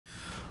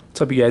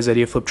What's up, you guys?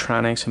 Eddie of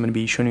Fliptroniks. I'm going to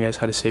be showing you guys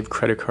how to save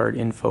credit card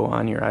info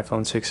on your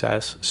iPhone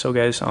 6s. So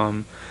guys,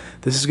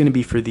 this is going to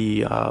be for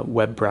the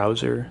web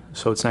browser,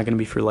 so it's not going to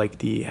be for like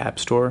the App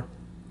Store.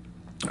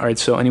 Alright,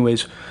 so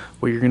anyways,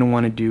 what you're going to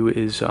want to do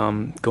is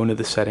go into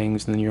the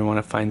settings, and then you're going to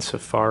want to find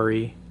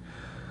Safari,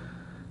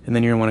 and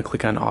then you're going to want to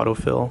click on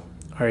autofill.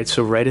 Alright,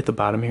 so right at the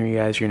bottom here, you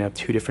guys, you're going to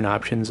have two different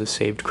options: a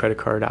saved credit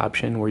card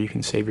option where you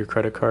can save your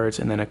credit cards,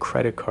 and then a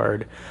credit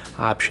card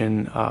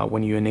option.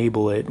 When you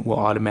enable it, will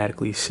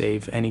automatically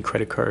save any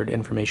credit card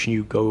information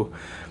you go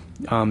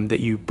that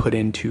you put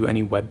into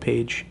any web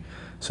page.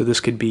 So this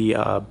could be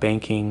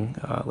banking,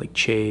 like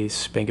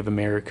Chase, Bank of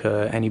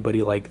America,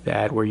 anybody like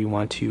that, where you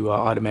want to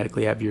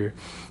automatically have your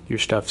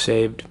stuff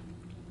saved.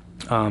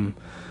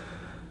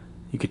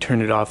 You could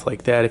turn it off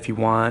like that if you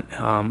want,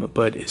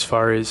 but as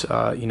far as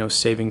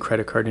saving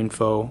credit card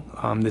info,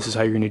 this is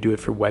how you're going to do it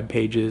for web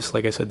pages.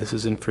 Like I said, this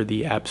isn't for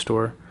the App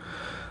Store,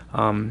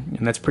 and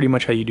that's pretty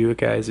much how you do it,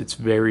 guys. It's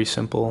very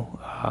simple.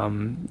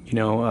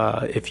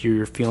 If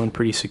you're feeling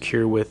pretty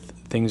secure with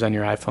things on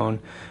your iPhone,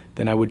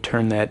 then I would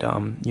turn that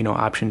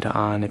option to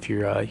on if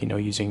you're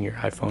using your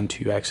iPhone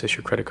to access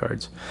your credit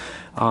cards.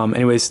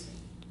 Anyways,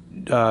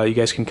 you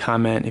guys can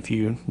comment if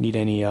you need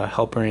any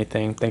help or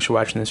anything. Thanks for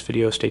watching this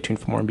video. Stay tuned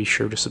for more, and be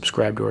sure to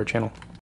subscribe to our channel.